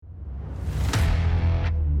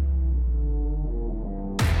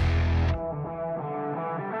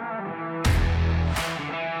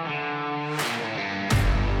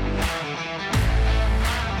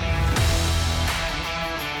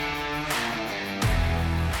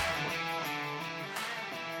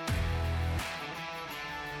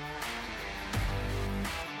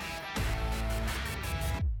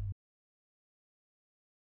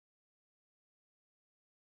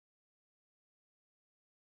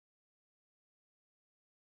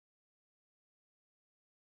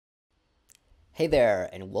Hey there,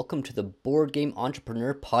 and welcome to the Board Game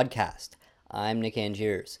Entrepreneur Podcast. I'm Nick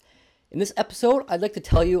Angiers. In this episode, I'd like to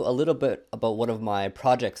tell you a little bit about one of my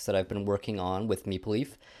projects that I've been working on with Maple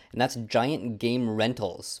Leaf, and that's giant game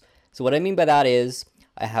rentals. So, what I mean by that is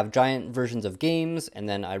I have giant versions of games, and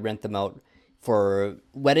then I rent them out for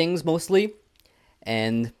weddings mostly.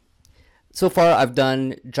 And so far, I've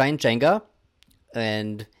done Giant Jenga,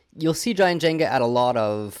 and you'll see Giant Jenga at a lot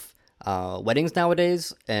of weddings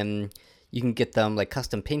nowadays, and you can get them like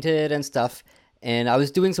custom painted and stuff. And I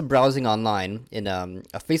was doing some browsing online in a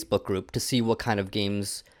Facebook group to see what kind of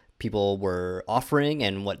games people were offering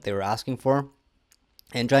and what they were asking for.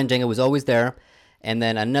 And Giant Jenga was always there. And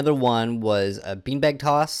then another one was a beanbag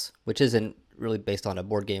toss, which isn't really based on a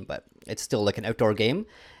board game, but it's still like an outdoor game.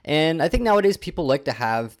 And I think nowadays people like to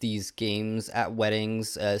have these games at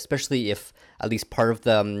weddings, especially if at least part of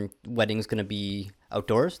the wedding is going to be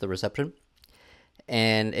outdoors, the reception.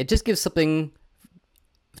 And it just gives something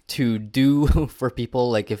to do for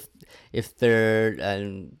people, like if they're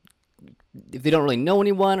if they don't really know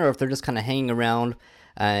anyone, or if they're just kind of hanging around.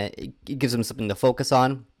 It gives them something to focus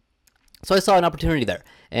on. So I saw an opportunity there,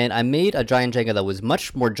 and I made a giant Jenga that was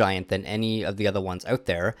much more giant than any of the other ones out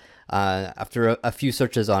there. After a few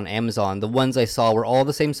searches on Amazon, the ones I saw were all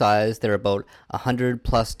the same size. They're about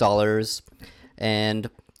 $100+, and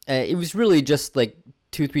it was really just like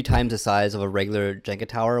 2-3 times the size of a regular Jenga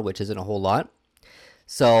tower, which isn't a whole lot.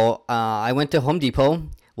 So I went to Home Depot.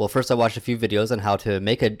 Well, first I watched a few videos on how to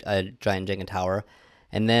make a giant Jenga tower,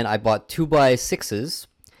 and then I bought 2x6s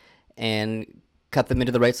and cut them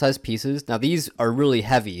into the right size pieces. Now these are really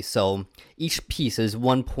heavy, so each piece is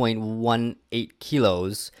 1.18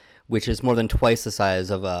 kilos, which is more than twice the size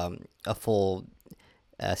of a full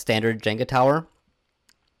standard Jenga tower.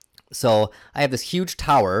 So I have this huge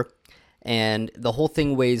tower, and the whole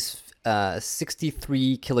thing weighs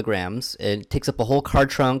 63 kilograms. It takes up a whole car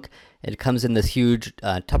trunk. It comes in this huge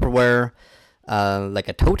Tupperware, like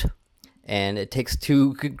a tote, and it takes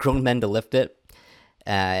two grown men to lift it.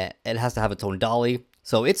 It has to have its own dolly,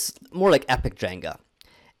 so it's more like epic Jenga.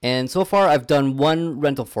 And so far, I've done one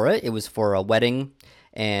rental for it. It was for a wedding,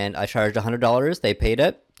 and I charged $100. They paid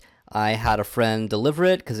it. I had a friend deliver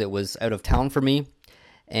it because it was out of town for me,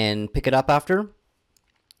 and pick it up after.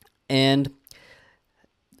 And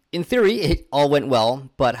in theory, it all went well,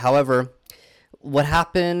 but however, what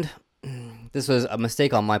happened, this was a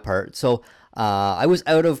mistake on my part. So I was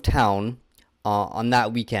out of town on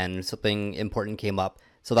that weekend. Something important came up,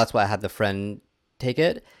 so that's why I had the friend take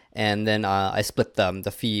it, and then I split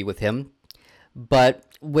the fee with him. But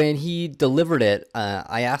when he delivered it,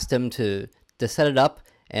 I asked him to set it up,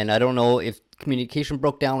 and I don't know if communication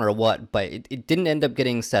broke down or what, but it didn't end up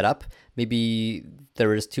getting set up. Maybe they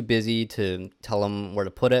were just too busy to tell him where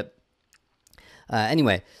to put it.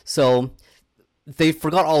 Anyway, so they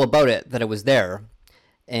forgot all about it, that it was there,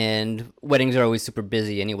 and weddings are always super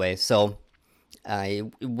busy anyway, so it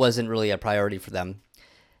wasn't really a priority for them.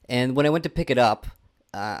 And when I went to pick it up,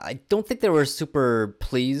 I don't think they were super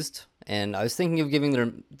pleased, and I was thinking of giving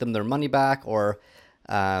them their money back, or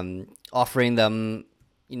offering them,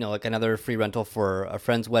 like another free rental for a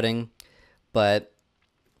friend's wedding, but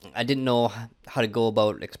I didn't know how to go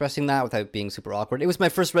about expressing that without being super awkward. It was my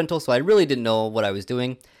first rental, so I really didn't know what I was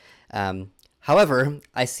doing. However,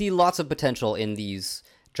 I see lots of potential in these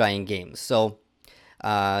giant games. So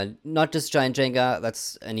not just Giant Jenga,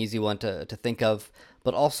 that's an easy one to think of,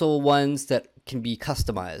 but also ones that can be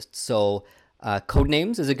customized. So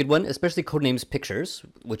Codenames is a good one, especially Codenames Pictures,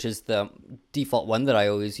 which is the default one that I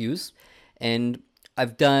always use. And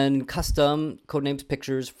I've done custom Codenames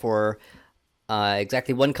Pictures for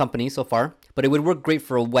exactly one company so far, but it would work great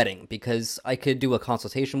for a wedding because I could do a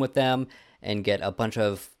consultation with them and get a bunch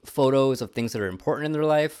of photos of things that are important in their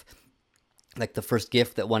life, like the first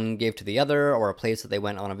gift that one gave to the other, or a place that they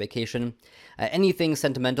went on a vacation, anything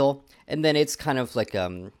sentimental. And then it's kind of like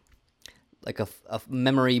a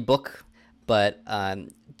memory book, but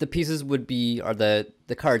the pieces would be, or the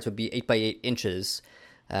cards would be 8x8 inches.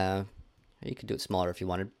 You could do it smaller if you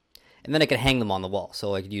wanted. And then I could hang them on the wall.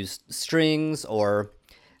 So I could use strings or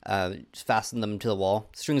just fasten them to the wall.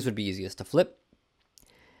 Strings would be easiest to flip.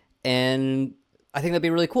 And I think that'd be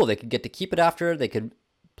really cool. They could get to keep it after. They could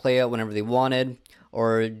play it whenever they wanted,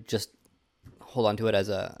 or just hold on to it as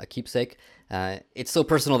a keepsake. It's so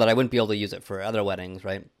personal that I wouldn't be able to use it for other weddings,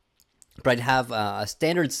 right? But I'd have a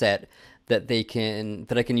standard set that I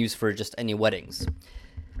can use for just any weddings.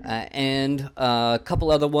 And a couple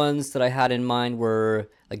other ones that I had in mind were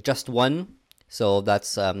like Just One. So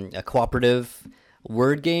that's a cooperative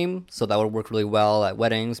word game. So that would work really well at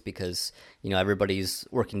weddings because, everybody's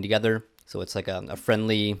working together. So it's like a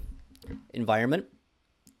friendly environment,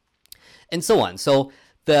 and so on. So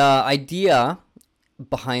the idea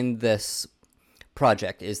behind this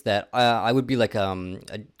project is that I would be like a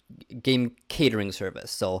game catering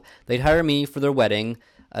service. So they'd hire me for their wedding.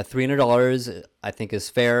 $300 I think is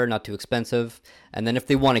fair, not too expensive. And then if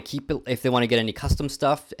they want to keep it, if they want to get any custom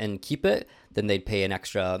stuff and keep it, then they'd pay an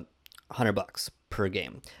extra $100 per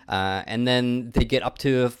game. And then they get up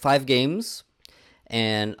to 5 games,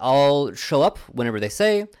 and I'll show up whenever they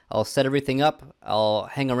say. I'll set everything up. I'll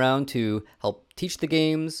hang around to help teach the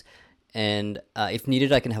games, and if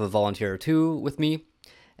needed, I can have a volunteer or two with me.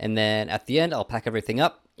 And then at the end, I'll pack everything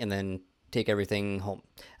up and then take everything home.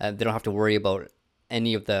 They don't have to worry about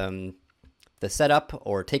any of the setup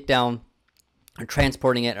or takedown or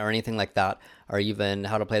transporting it or anything like that, or even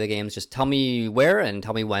how to play the games. Just tell me where and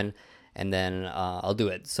tell me when, and then I'll do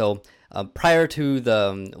it. So prior to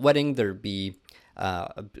the wedding, there'd be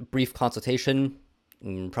a brief consultation,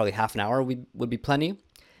 probably half an hour would be plenty.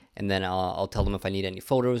 And then I'll tell them if I need any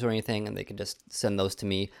photos or anything, and they can just send those to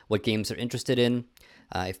me, what games they're interested in,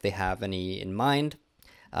 if they have any in mind.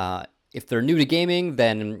 If they're new to gaming,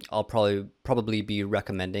 then I'll probably be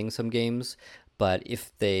recommending some games. But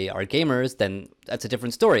if they are gamers, then that's a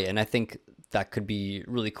different story. And I think that could be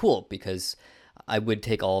really cool, because I would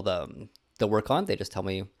take all the work on. They just tell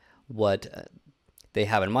me what they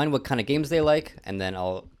have in mind, what kind of games they like, and then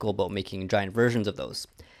I'll go about making giant versions of those.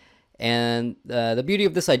 And the beauty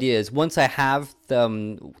of this idea is once I have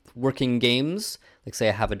the working games, like say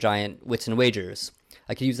I have a giant Wits and Wagers,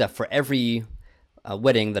 I could use that for every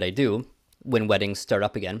wedding that I do when weddings start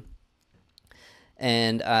up again.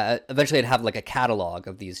 And eventually I'd have like a catalog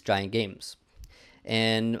of these giant games.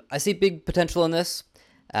 And I see big potential in this.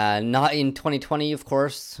 Not in 2020, of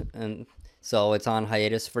course, and so it's on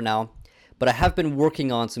hiatus for now. But I have been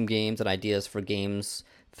working on some games and ideas for games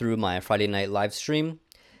through my Friday night live stream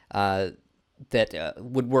that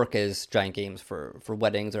would work as giant games for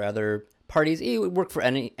weddings or other parties. It would work for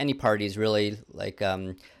any parties, really, like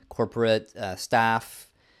corporate, staff,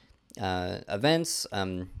 events,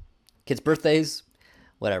 kids' birthdays,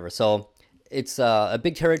 whatever. So it's a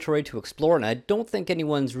big territory to explore, and I don't think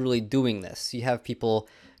anyone's really doing this. You have people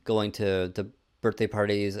going to birthday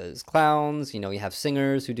parties as clowns, you have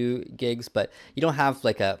singers who do gigs, but you don't have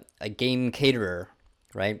like a game caterer,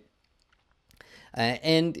 right?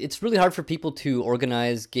 And it's really hard for people to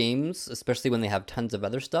organize games, especially when they have tons of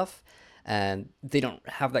other stuff, and they don't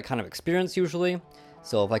have that kind of experience usually.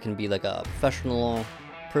 So if I can be like a professional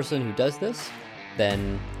person who does this,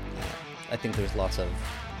 then I think there's lots of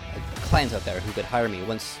clients out there who could hire me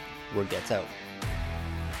once word gets out.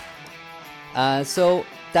 So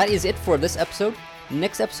that is it for this episode.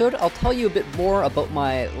 Next episode, I'll tell you a bit more about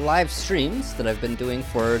my live streams that I've been doing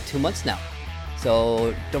for 2 months now.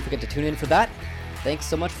 So don't forget to tune in for that. Thanks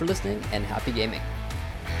so much for listening, and happy gaming.